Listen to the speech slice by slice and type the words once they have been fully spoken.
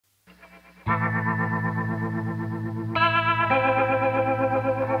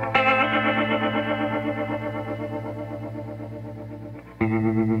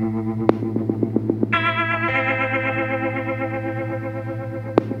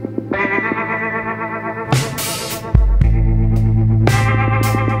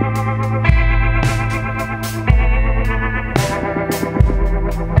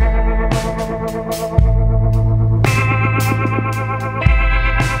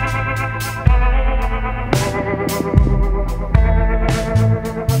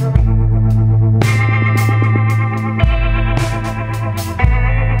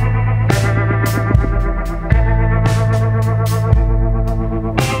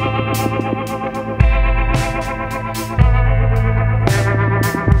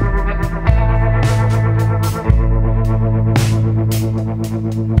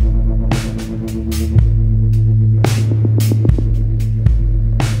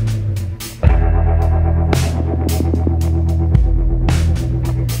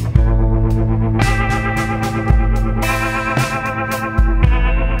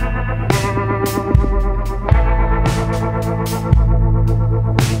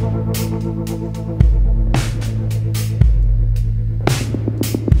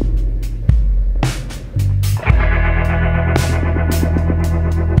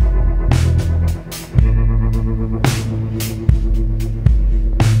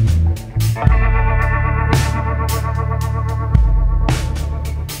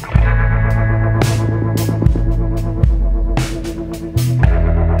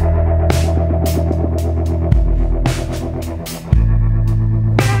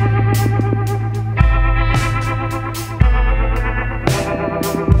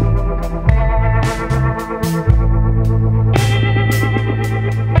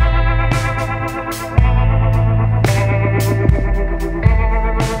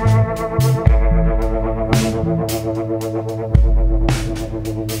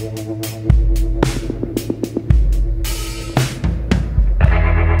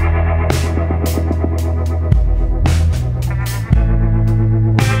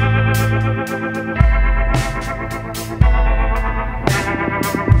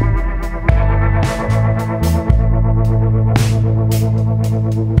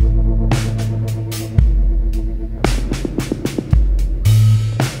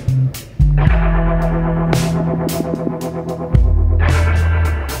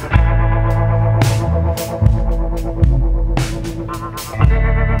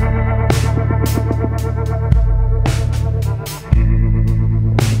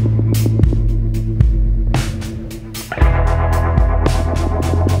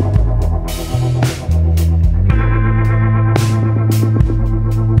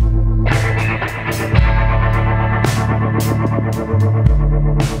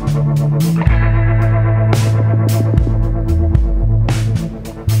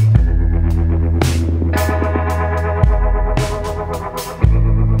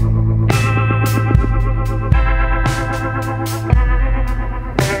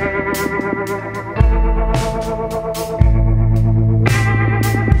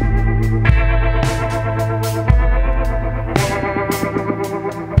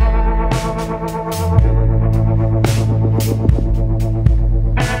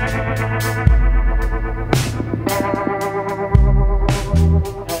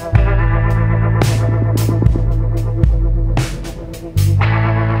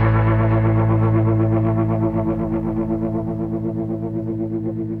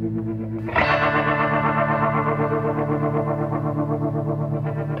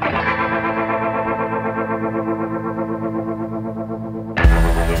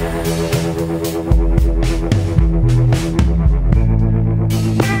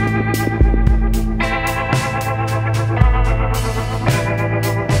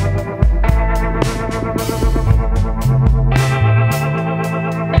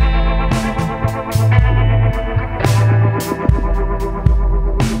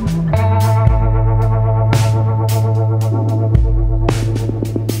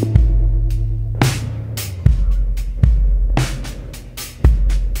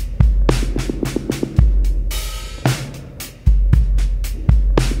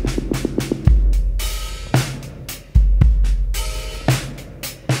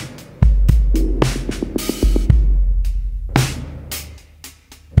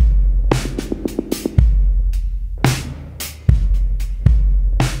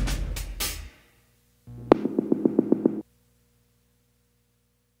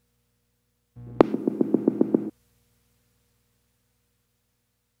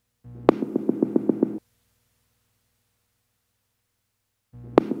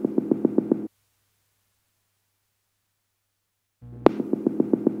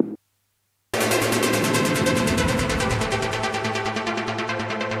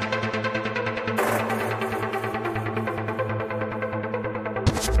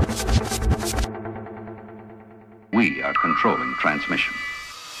We are controlling transmission.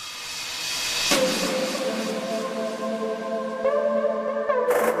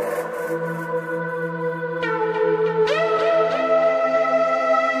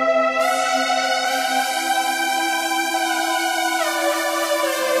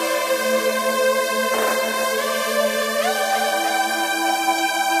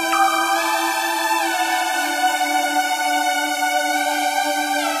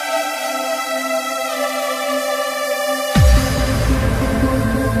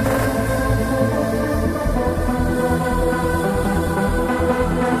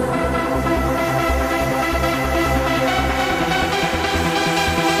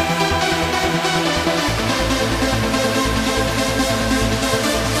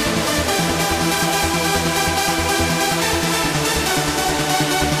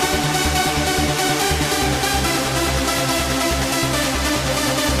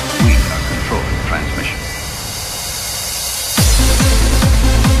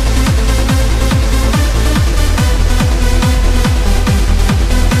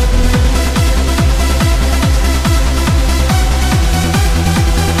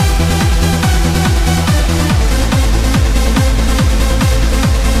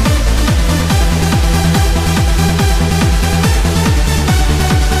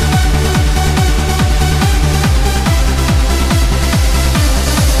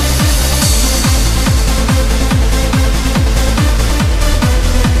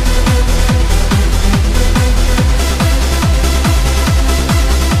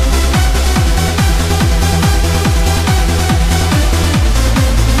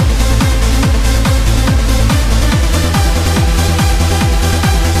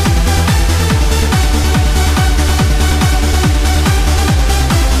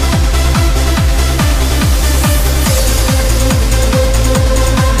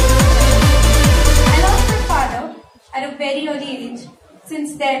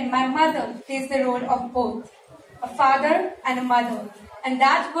 Since then, my mother plays the role of both, a father and a mother. And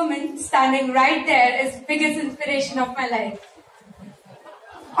that woman standing right there is the biggest inspiration of my life.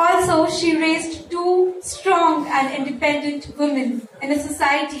 Also, she raised two strong and independent women in a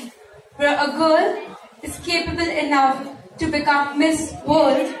society where a girl is capable enough to become Miss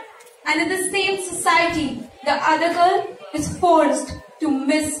World, and in the same society, the other girl is forced to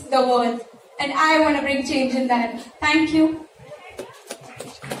miss the world. And I want to bring change in that. Thank you.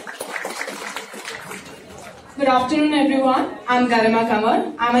 Good afternoon, everyone. I'm Garima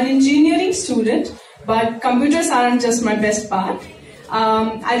Kamar. I'm an engineering student, but computers aren't just my best part.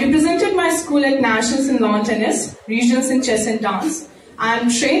 I represented my school at nationals in lawn tennis, regionals in chess and dance.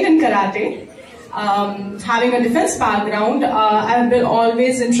 I'm trained in karate. Having a defense background, I've been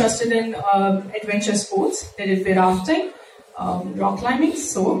always interested in adventure sports, let it be rafting, rock climbing,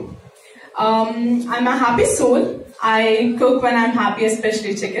 so. I'm a happy soul. I cook when I'm happy,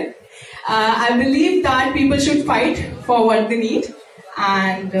 especially chicken. I believe that people should fight for what they need,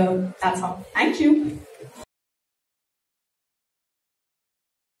 and that's all. Thank you.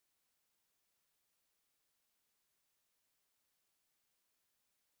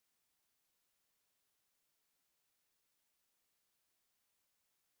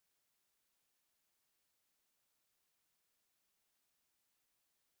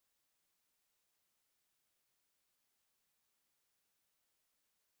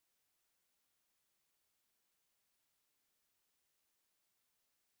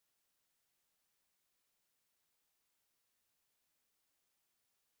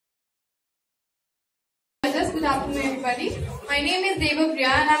 Good afternoon, everybody. My name is Devapriya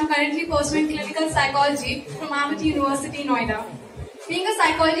and I am currently pursuing clinical psychology from Audition University, Noida. Being a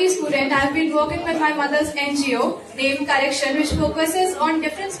psychology student, I have been working with my mother's NGO, Name Correction, which focuses on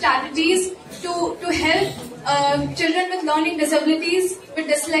different strategies to help children with learning disabilities, with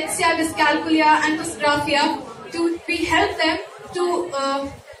dyslexia, dyscalculia, and dysgraphia. We help them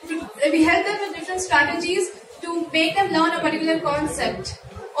with different strategies to make them learn a particular concept.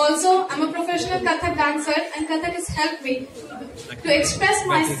 Also, I'm a professional Kathak dancer, and Kathak has helped me to express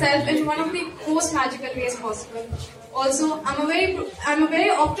myself in one of the most magical ways possible. Also, I'm a very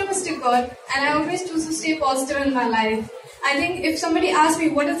optimistic girl, and I always choose to stay positive in my life. I think if somebody asks me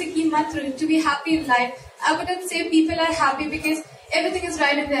what is the key mantra to be happy in life, I wouldn't say people are happy because everything is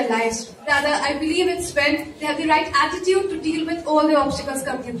right in their lives. Rather, I believe it's when they have the right attitude to deal with all the obstacles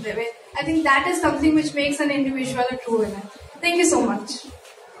coming in their way. I think that is something which makes an individual a true winner. Thank you so much.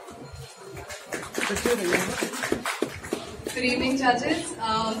 Good evening, judges.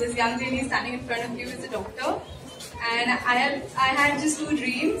 This young lady standing in front of you is a doctor, and I had just two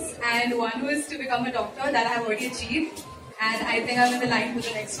dreams, and one was to become a doctor that I have already achieved, and I think I'm in the line for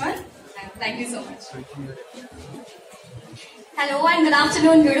the next one. And thank you so much. Hello and good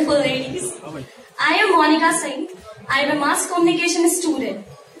afternoon, beautiful ladies. I am Monica Singh. I am a mass communication student.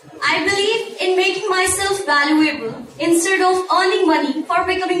 I believe in making myself valuable instead of earning money for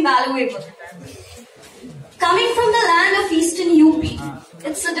becoming valuable. Coming from the land of Eastern UP,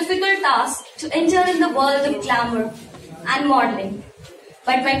 it's a difficult task to enter in the world of glamour and modeling.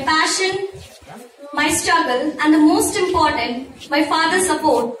 But my passion, my struggle, and the most important, my father's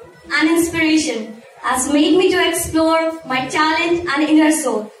support and inspiration has made me to explore my talent and inner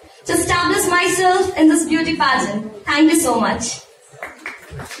soul to establish myself in this beauty pageant. Thank you so much.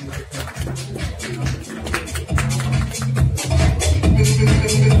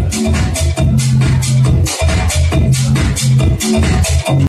 Thank you.